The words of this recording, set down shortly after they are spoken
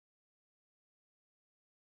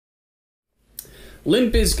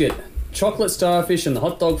Limp Bizkit, Chocolate Starfish and the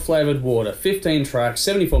Hot Dog Flavoured Water. 15 tracks,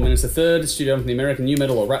 74 minutes. The third studio album from the American new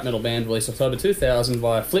metal or rap metal band, released October 2000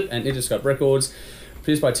 via Flip and Interscope Records.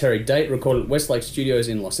 Produced by Terry Date, recorded at Westlake Studios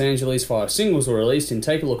in Los Angeles. 5 singles were released in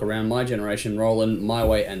Take a Look Around, My Generation, Rollin, My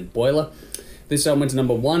Way and Boiler. This album went to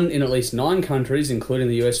number 1 in at least 9 countries, including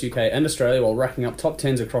the US, UK and Australia, while racking up top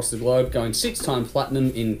 10s across the globe, going 6 times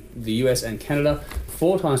platinum in the US and Canada,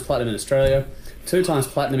 4 times platinum in Australia, 2 times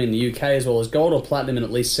platinum in the UK, as well as gold or platinum in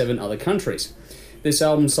at least 7 other countries. This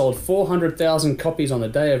album sold 400,000 copies on the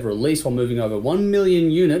day of release, while moving over 1 million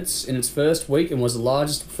units in its first week, and was the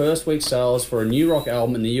largest first week sales for a new rock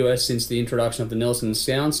album in the US since the introduction of the Nielsen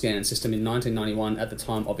SoundScan system in 1991 at the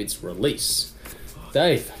time of its release.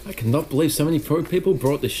 Dave. I cannot believe so many people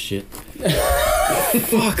brought this shit.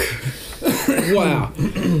 Fuck. Wow.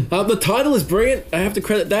 The title is brilliant. I have to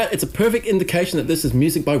credit that. It's a perfect indication that this is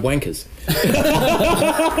music by wankers.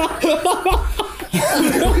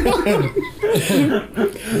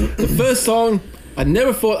 The first song, I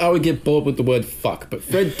never thought I would get bored with the word fuck, but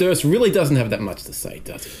Fred Durst really doesn't have that much to say,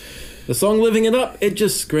 does he? The song Living It Up, it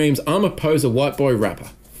just screams, I'm a poser white boy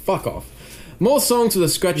rapper. Fuck off. More songs with a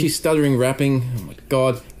scratchy, stuttering rapping. Oh my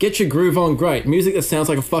god. Get your groove on, great. Music that sounds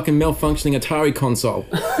like a fucking malfunctioning Atari console.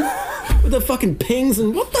 With the fucking pings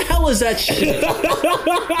and what the hell is that shit?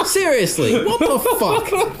 Seriously, what the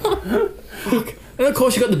fuck? And of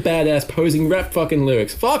course you got the badass posing rap fucking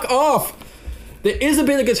lyrics. Fuck off! There is a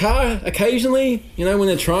bit of guitar occasionally, you know, when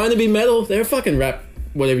they're trying to be metal. They're fucking rap,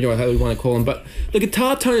 whatever you want to call them. But the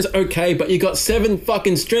guitar tone is okay, but you got 7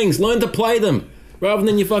 fucking strings. Learn to play them. Rather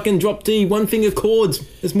than your fucking drop D, 1-finger chords.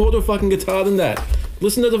 There's more to a fucking guitar than that.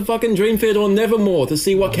 Listen to the fucking Dream Theater or Nevermore to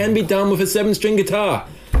see what can be done with a 7-string guitar.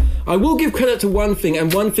 I will give credit to one thing,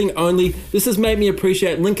 and one thing only. This has made me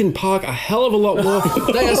appreciate Linkin Park a hell of a lot more.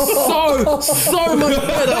 They are so much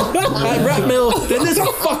better at rap metal than this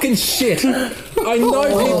fucking shit. I know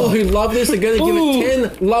people who love this are going to give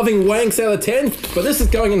it 10 loving wanks out of 10, but this is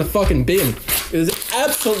going in the fucking bin. It is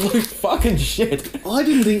absolute fucking shit. I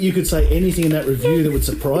didn't think you could say anything in that review that would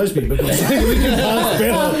surprise me, because Linkin Park's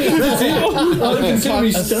better. That's it. I consider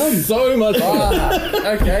me stunned. So much better.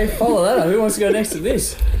 Okay, follow that up. Who wants to go next to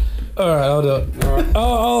this? Alright, I'll do it.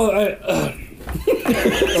 Alright.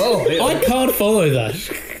 I can't follow that.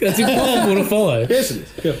 That's impossible to follow. Yes, it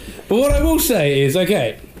is. Yeah. But what I will say is,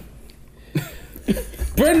 okay,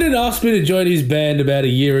 Brendan asked me to join his band about a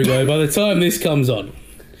year ago by the time this comes on.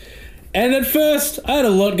 And at first, I had a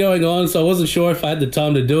lot going on, so I wasn't sure if I had the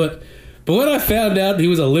time to do it. But when I found out he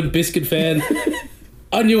was a Limp Bizkit fan,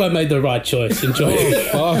 I knew I made the right choice in joining.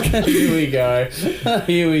 Fuck. Here we go.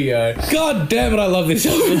 Here we go. God damn it, I love this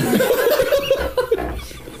album.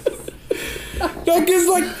 Because,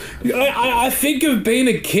 like, I think of being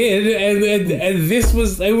a kid, and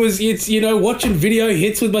it's you know, watching video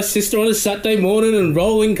hits with my sister on a Saturday morning, and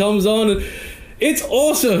Rollin comes on, and it's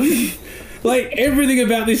awesome. Like, everything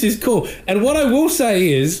about this is cool. And what I will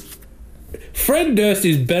say is, Fred Durst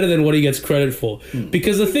is better than what he gets credit for.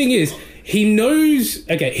 Because the thing is, he knows,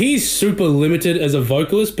 okay, he's super limited as a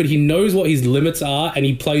vocalist, but he knows what his limits are, and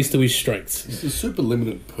he plays to his strengths. He's a super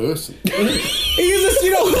limited person. He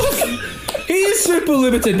is super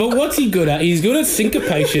limited, but what's he good at? He's good at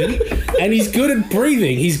syncopation, and he's good at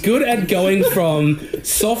breathing. He's good at going from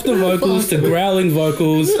softer vocals to growling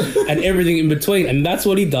vocals and everything in between, and that's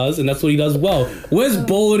what he does, and that's what he does well. Wes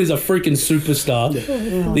Borland is a freaking superstar.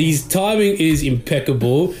 His timing is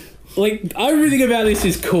impeccable. Like, everything about this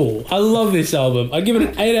is cool. I love this album. I give it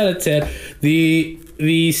an 8 out of 10. The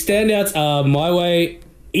standouts are My Way,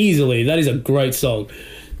 easily. That is a great song.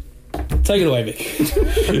 Take it away, Mick.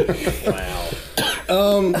 Wow.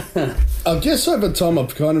 I guess over time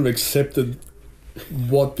I've kind of accepted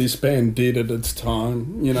what this band did at its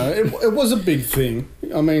time. You know, it was a big thing.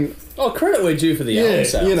 I mean... Oh, credit we're due for the album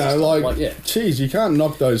sales. You know, geez, you can't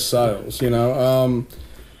knock those sales, you know.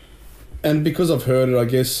 And because I've heard it, I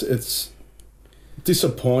guess it's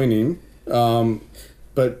disappointing.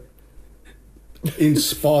 But in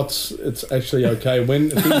spots, it's actually okay.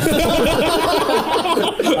 When I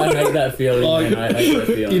hate that feeling, man. I hate that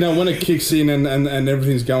feeling. You know, when it kicks in and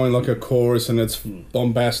everything's going like a chorus and it's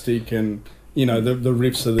bombastic and, you know, the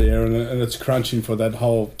riffs are there and it's crunching for that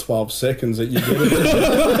whole 12 seconds that you get.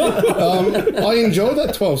 I enjoy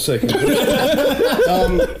that 12 seconds.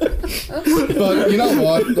 But you know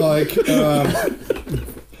what? Like,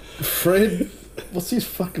 Fred... What's his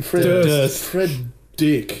fucking... Fred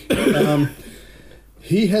Dick.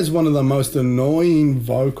 He has one of the most annoying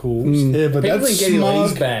vocals ever. People That's think smug.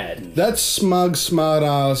 he's bad. That smug, smart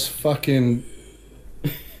ass fucking.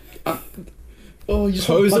 oh, you just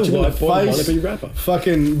Poser punch him in the white boy face. wannabe rapper.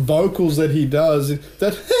 Fucking vocals that he does,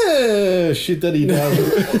 that shit that he does.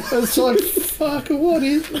 It's like, fuck, what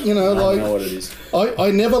is, you know, I like, don't know what it is.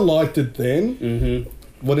 I never liked it then. Mm-hmm.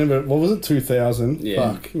 Whatever, what was it, 2000?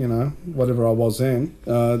 Yeah. Fuck, you know, whatever I was then,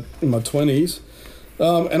 in my 20s.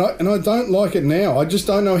 And I don't like it now. I just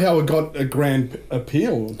don't know how it got a grand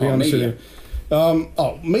appeal, to be honest media. with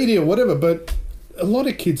you. Media, whatever, but a lot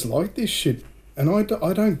of kids like this shit. And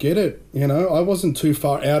I don't get it, you know. I wasn't too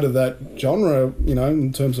far out of that genre, you know,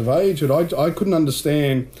 in terms of age. And I couldn't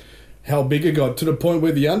understand how big it got to the point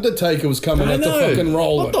where The Undertaker was coming out to fucking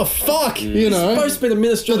Rollin. What the fuck? You know? It's supposed to be the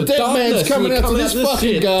minister The of dead darkness. man's coming out to this fucking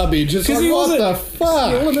shit. garbage. It's like, he what wasn't- the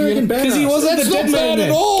fuck? All-American Because he wasn't That's the not dead bad man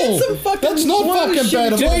at all. Get some fucking That's not whatever fucking shit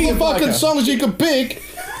bad. Of all you the do, fucking fucker. songs you could pick,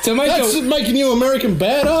 To make that's a, making you American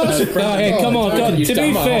badass. oh, hey, come on, God. you To be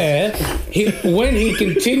dumbass. fair, when he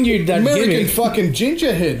continued that American gimmick, fucking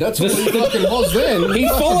gingerhead. That's what he fucking was then. he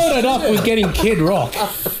followed it up with getting Kid Rock.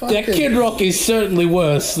 That Kid Rock is certainly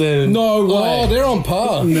worse than... No Oh, way. they're on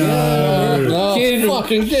par. No. Kid-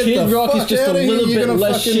 fucking get Kid the Rock is fuck just a outta here. little You're bit gonna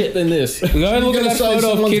less fucking- shit than this. Go and look You're at gonna that say photo of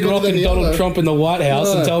someone's Kid better Rock than and the Donald other. Trump in the White House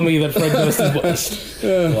No. and tell me that Fred Durst is worse.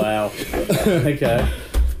 Wow. Okay.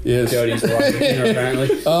 Yes. Jody's right here,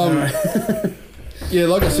 apparently. Yeah,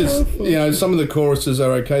 like I said, you know, some of the choruses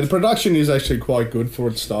are okay. The production is actually quite good for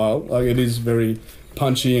its style. Like, it is very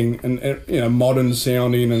punchy and you know, modern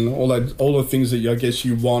sounding and all the things that I guess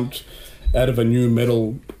you want out of a new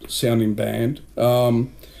metal sounding band.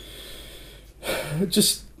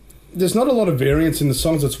 Just there's not a lot of variance in the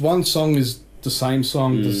songs. It's one song is the same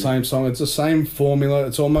song, the same song. It's the same formula.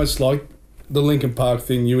 It's almost like the Linkin Park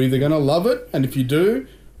thing. You're either going to love it, and if you do,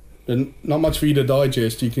 then not much for you to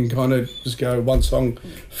digest. You can kind of just go, one song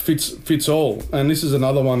fits all. And this is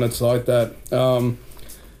another one that's like that.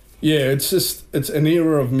 Yeah, it's an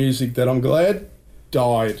era of music that I'm glad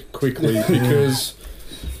died quickly because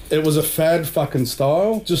it was a fad fucking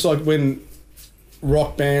style. Just like when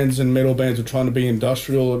rock bands and metal bands were trying to be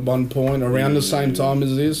industrial at one point around the same time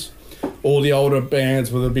as this. All the older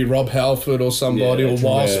bands, whether it be Rob Halford or somebody, or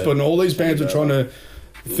Wasp, and all these bands are trying to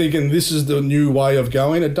thinking this is the new way of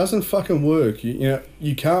going. It doesn't fucking work. You know,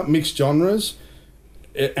 you can't mix genres,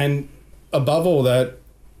 and above all that,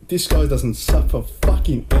 this guy doesn't suffer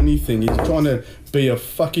fucking anything. He's trying to be a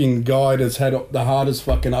fucking guy that's had the hardest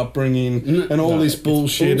fucking upbringing and all this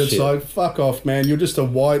bullshit. It's like, fuck off, man. You're just a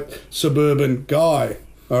white suburban guy.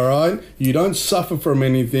 All right, you don't suffer from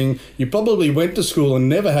anything. You probably went to school and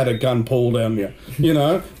never had a gun pulled on you. You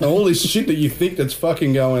know, and all this shit that you think that's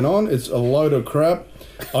fucking going on, it's a load of crap.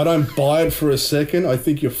 I don't buy it for a second. I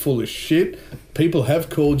think you're full of shit. People have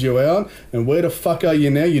called you out, and where the fuck are you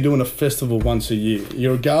now? You're doing a festival once a year.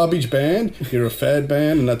 You're a garbage band. You're a fad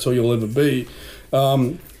band, and that's all you'll ever be.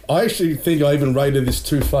 I actually think I even rated this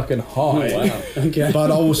too fucking high. Oh, wow. Okay.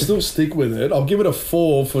 But I will still stick with it. I'll give it a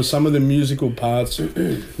 4 for some of the musical parts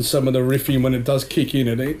and some of the riffing when it does kick in.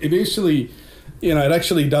 It actually, you know, it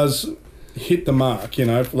actually does hit the mark, you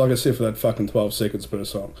know, like I said, for that fucking 12 seconds per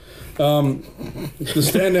song. The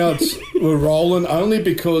standouts were Rollin only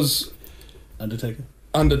because... Undertaker.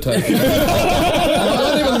 I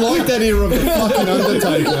don't even like that era of the fucking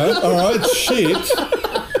Undertaker. All right, shit.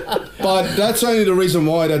 But that's only the reason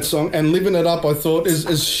why that song, and Livin' It Up, I thought, is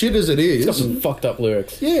as shit as it It's got is. some fucked up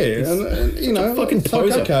lyrics. Yeah, and you know, fucking it's like,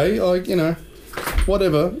 poser. okay, like, you know,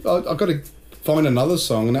 whatever. I got to find another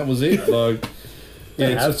song, and that was it. Like, You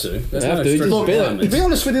yeah, have to. There's have no to, stretch just of bit it. time. to be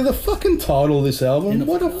honest with you, the fucking title of this album,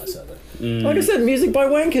 what a Like I said, music by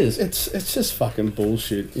wankers. it's just fucking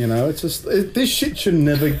bullshit, you know. It's just this shit should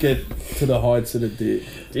never get to the heights that it did.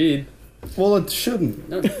 Did. Well, it shouldn't.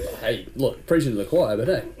 No, hey, look, preaching to the choir, but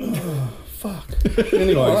hey. Fuck.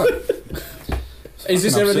 Anyway, Is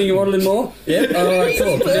this everything you wanted and more? Yeah? Alright,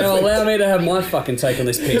 cool. Now allow me to have my fucking take on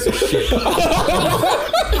this piece of shit.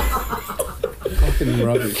 fucking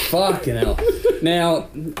rubbish. Fucking hell. Now,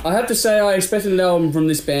 I have to say I expected an album from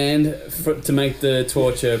this band to make the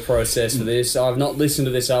torture process for this. I've not listened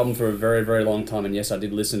to this album for a very, very long time, and yes, I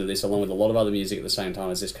did listen to this along with a lot of other music at the same time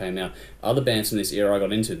as this came out. Other bands from this era I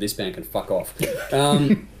got into, this band can fuck off.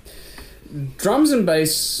 Drums and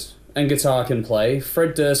bass and guitar can play.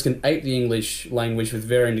 Fred Durst can ape the English language with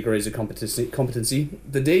varying degrees of competency.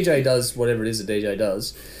 The DJ does whatever it is the DJ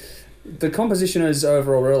does. The composition is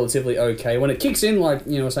overall relatively okay. When it kicks in, like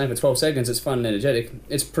you know, saying for 12 seconds, it's fun and energetic.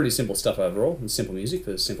 It's pretty simple stuff overall. It's simple music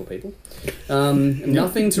for simple people.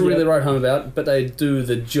 Nothing to really write home about, but they do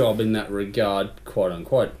the job in that regard, quote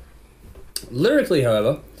unquote. Lyrically,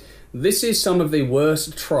 however, This is some of the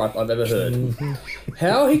worst tripe I've ever heard.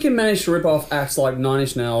 How he can manage to rip off acts like Nine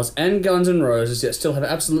Inch Nails and Guns N' Roses yet still have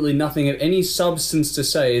absolutely nothing of any substance to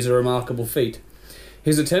say is a remarkable feat.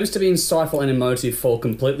 His attempts to be insightful and emotive fall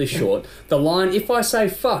completely short. The line, if I say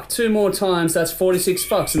fuck 2 more times, that's 46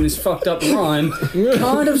 fucks in this fucked up rhyme,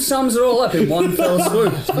 kind of sums it all up in one fell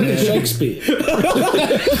swoop. It's fucking Shakespeare.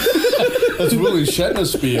 That's Willie Shatner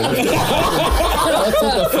spear. That's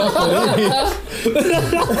what the fuck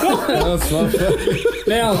it is.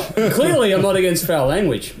 Now, clearly I'm not against foul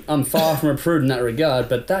language. I'm far from a prude in that regard,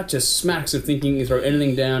 but that just smacks of thinking you throw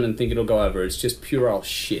anything down and think it'll go over. It's just pure old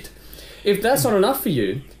shit. If that's not enough for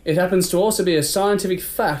you, it happens to also be a scientific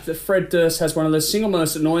fact that Fred Durst has one of the single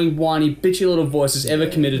most annoying, whiny, bitchy little voices ever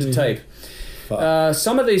committed to tape.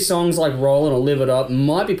 Some of these songs, like Rollin or Live It Up,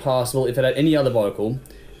 might be passable if it had any other vocal.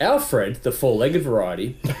 Our Fred, the four-legged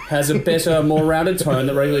variety, has a better, more rounded tone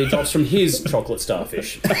that regularly drops from his chocolate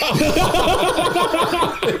starfish.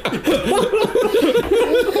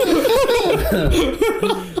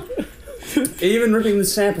 Even ripping the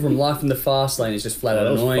sample from Life in the Fast Lane is just flat out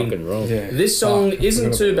annoying. Fucking wrong. Yeah. This song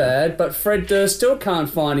isn't too bad, but Fred Durst still can't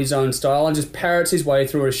find his own style and just parrots his way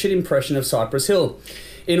through a shit impression of Cypress Hill.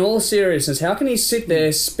 In all seriousness, how can he sit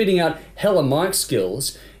there spitting out hella mic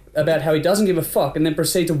skills about how he doesn't give a fuck and then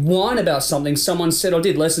proceed to whine about something someone said or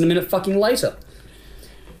did less than a minute fucking later?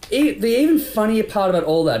 The even funnier part about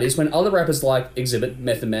all that is when other rappers like Exhibit,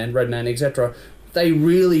 Method Man, Redman, etc., they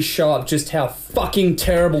really show up just how fucking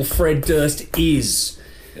terrible Fred Durst is.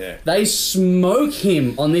 Yeah. They smoke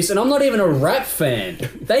him on this, and I'm not even a rap fan.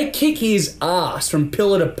 They kick his ass from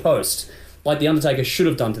pillar to post, like The Undertaker should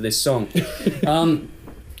have done to this song.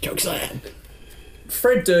 Chokeslam.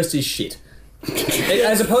 Fred Durst is shit.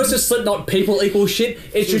 As opposed to Slipknot people equal shit,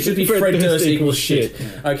 it should be Fred Durst equals shit.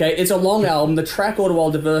 Okay, it's a long album. The track order,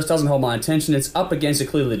 while diverse, doesn't hold my attention. It's up against it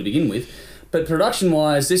clearly to begin with. But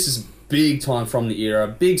production-wise, this is big time from the era.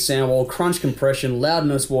 Big sound wall, crunch compression,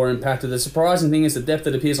 loudness war impacted. The surprising thing is the depth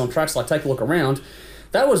that appears on tracks like Take a Look Around.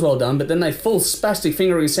 That was well done, but then they full spastic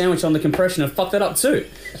fingering sandwich on the compression and fucked that up too.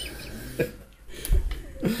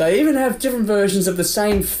 They even have different versions of the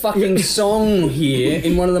same fucking song here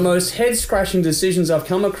in one of the most head-scratching decisions I've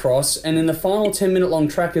come across, and in the final 10-minute long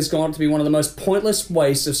track has gone on to be one of the most pointless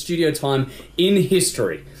wastes of studio time in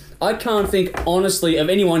history. I can't think, honestly, of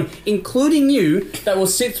anyone, including you, that will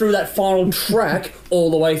sit through that final track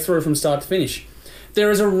all the way through from start to finish.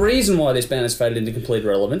 There is a reason why this band has faded into complete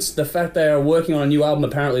irrelevance. The fact they are working on a new album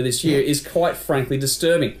apparently this year is quite frankly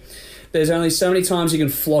disturbing. There's only so many times you can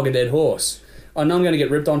flog a dead horse. I know I'm going to get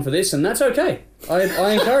ripped on for this, and that's okay. I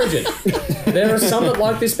encourage it. There are some that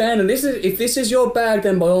like this band, and if this is your bag,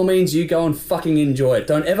 then by all means you go and fucking enjoy it.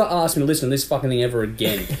 Don't ever ask me to listen to this fucking thing ever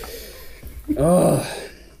again. Oh...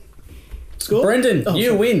 Score? Brendan,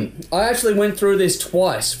 you win. I actually went through this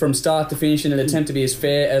twice from start to finish in an attempt to be as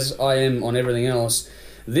fair as I am on everything else.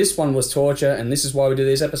 This one was torture, and this is why we do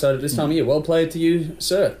this episode at this time of year. Well played to you,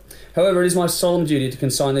 sir. However, it is my solemn duty to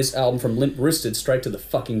consign this album from Limp Wristed straight to the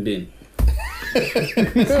fucking bin.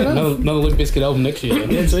 Another Limp Bizkit album next year.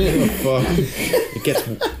 That's it. Fuck. It gets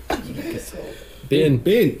bin.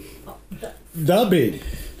 Bin. The bin.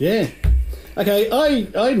 Yeah. Okay,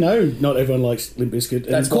 I know not everyone likes Limp Bizkit,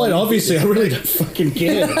 and That's quite why- obviously I really don't fucking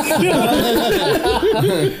care.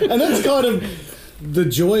 And that's kind of the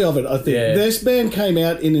joy of it, I think. Yeah. This band came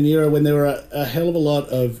out in an era when there were a hell of a lot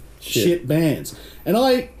of shit bands, and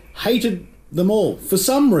I hated them all. For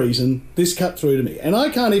some reason, this cut through to me, and I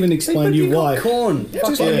can't even explain to you why. Korn.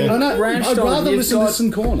 Just- I know, I'd rather listen to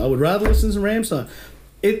some Korn. I would rather listen to some Rammstein.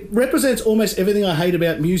 It represents almost everything I hate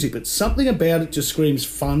about music, but something about it just screams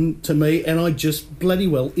fun to me, and I just bloody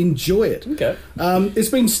well enjoy it. Okay. It's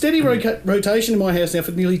been steady rotation in my house now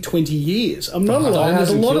for nearly 20 years. I'm not alone. There's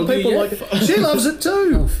a hasn't lot of killed you people yet? like it. She loves it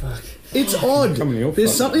too. Oh, fuck. It's odd.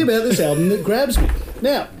 There's something about this album that grabs me.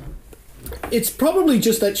 Now, it's probably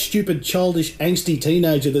just that stupid, childish, angsty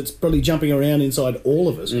teenager that's probably jumping around inside all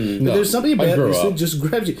of us. But No, there's something I about grew this up. that just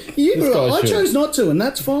grabs you. You grew up. I guy should. chose not to, and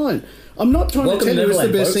that's fine. I'm not trying Welcome to tell to you it's the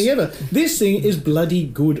Neverland, best thing folks. ever. This thing is bloody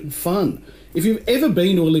good fun. If you've ever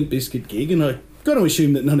been to a Limp Bizkit gig, and I've got to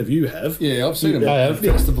assume that none of you have, Yeah, I've seen them I at have.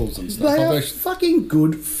 festivals and stuff. they I've are actually- fucking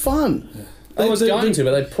good fun. I was going to,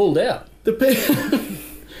 but they pulled out. The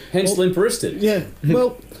Hence Limp Wristed. Yeah,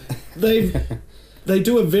 well, they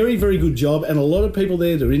do a very, very good job, and a lot of people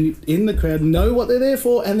there that are in the crowd know what they're there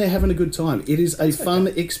for, and they're having a good time. It is a fun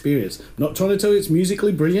experience. I'm not trying to tell you it's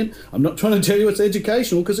musically brilliant. I'm not trying to tell you it's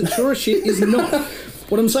educational, because it sure as shit is not.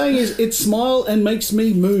 What I'm saying is, it smile and makes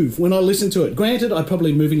me move when I listen to it. Granted, I'm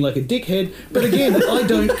probably moving like a dickhead, but again, I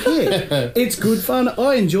don't care. It's good fun.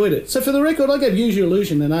 I enjoyed it. So for the record, I gave Use Your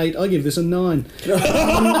Illusion an 8. I give this a 9. Well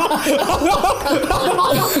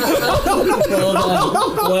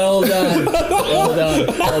done.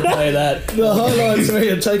 I'll play that. The highlights for me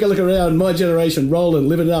are Take a Look Around, My Generation, Rollin,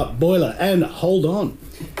 Livin' It Up, Boiler, and Hold On.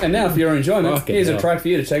 And now, for your enjoyment, Fucking here's hell. a track for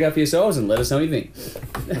you to check out for yourselves and let us know what you think.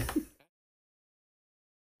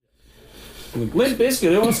 Limp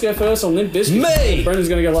Bizkit. Who wants to go first on Limp Bizkit? Me! Brendan's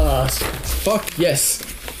going to go last. Fuck yes.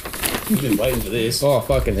 You've been waiting for this. Oh,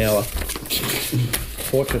 fucking hell.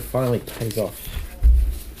 Torture finally pays off.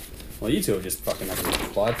 Well, you two are just fucking having a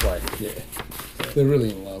play. Yeah. They're really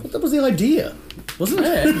in love. That was the idea, wasn't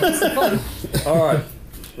it? Yeah, that's the fun. Alright,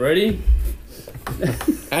 ready?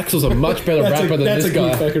 Axel's a much better rapper than this guy.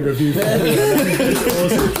 That's a good fucking review.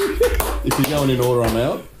 If you're going in order, I'm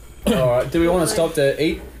out. Alright, do we want to stop to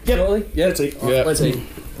eat? Yep. Shortly? Yeah, Let's eat. Alright, let's eat.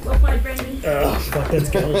 Well played, Brendan. Fuck, let's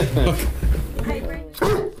go.